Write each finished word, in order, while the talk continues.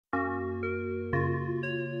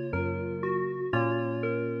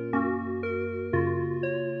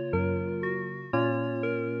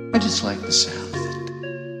just like the sound of it.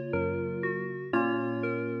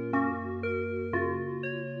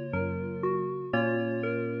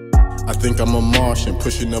 I think I'm a Martian,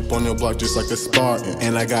 pushing up on your block just like a Spartan.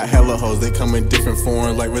 And I got hella hoes, they come in different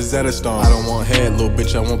foreign like Rosetta Stone. I don't want head, little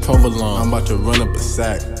bitch, I want provolone. I'm about to run up a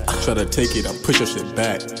sack. Try to take it, I push your shit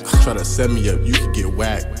back. Try to set me up, you can get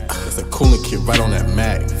whacked. That's a cooling kid right on that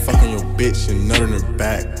Mac. Fucking your bitch and nut on her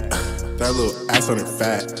back. That little ass on her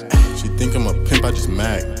fat. She think I'm a pimp, I just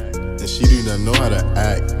mac. And she do not know how to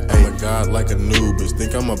act. Oh my god, like a new bitch.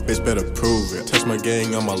 Think I'm a bitch, better prove it. Touch my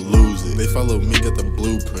gang, I'ma lose it. They follow me, get the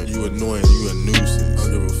blueprint. You annoying, you a nuisance. I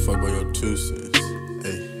don't give a fuck about your 2 cents.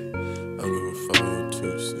 Hey, I don't give a fuck about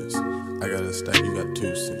your 2 cents. I got a stack, you got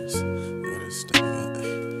 2 cents.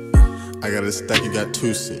 I got a stack, you got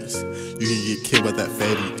 2 cents. You can get killed by that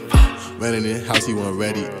fatty. Running in the house, he wasn't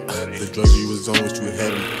ready. The drugs you was on was too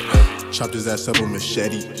heavy. Chopped his ass up with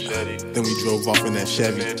machete. Then we drove off in that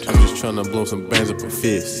Chevy. I'm just tryna blow some bands up a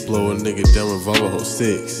fist. Blow a nigga down, revolver, hold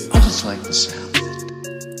 6. I just like the sound of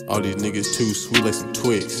it. All these niggas too sweet like some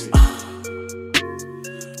Twix.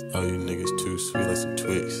 All you niggas too sweet like some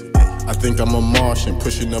Twix. I think I'm a Martian,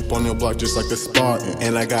 pushing up on your block just like a Spartan.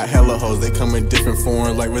 And I got hella hoes, they come in different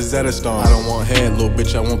foreign like Rosetta Stone. I don't want head, little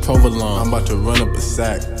bitch, I want provolone. I'm about to run up a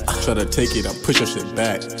sack. Try to take it, I push your shit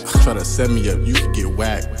back. Try to set me up, you can get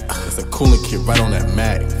whacked. That's a cooling kid right on that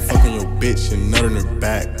Mac. Fucking your bitch and nut on her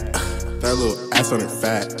back. That little ass on her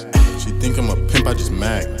fat. She think I'm a pimp, I just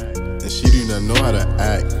mac. And she do not know how to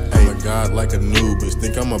act. Oh my god, like a new bitch.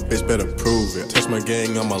 Think I'm a bitch, better prove it. Touch my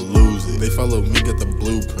gang, I'ma lose it. They follow me, get the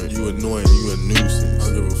blueprint. You annoying, you a nuisance. I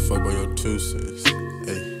don't give a fuck about your 2 cents.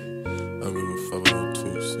 Hey, I don't give a fuck about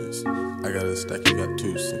your 2 cents. I got a stack, you got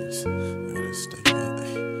 2 cents. I got a stack, you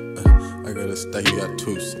got, I got a stack, you got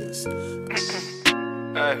 2 cents.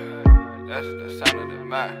 Hey, that's the sound of the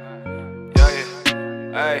mic.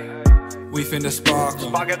 Yeah, hey. We finna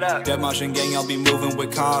spark it up. Dead motion gang, I'll be moving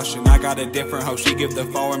with caution. I got a different hoe, she give the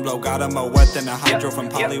foreign blow. Got her more wet than a hydro from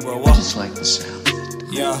Polyroll. I just like the sound of it.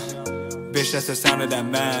 Yeah, bitch, that's the sound of that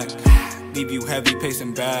Mac. Leave you heavy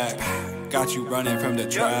pacing back. Got you running from the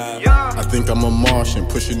trap. I think I'm a Martian,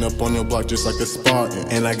 pushing up on your block just like a Spartan.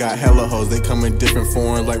 And I got hella hoes, they come in different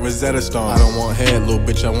foreign like Rosetta Stone. I don't want head, little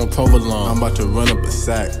bitch, I want provolone. I'm about to run up a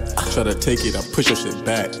sack. Try to take it, I push your shit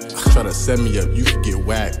back. Try to set me up, you can get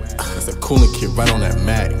whacked. That's a cooling kid right on that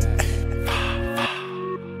Mac.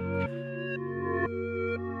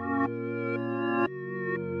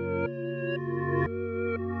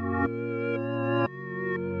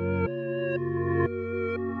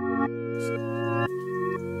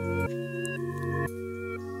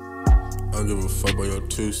 I don't give a fuck about your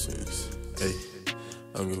 2 cents. Hey,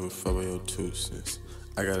 I don't give a fuck about your 2 cents.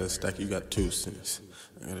 I got a stack, you got 2 cents.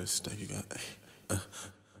 I got a stack, you got.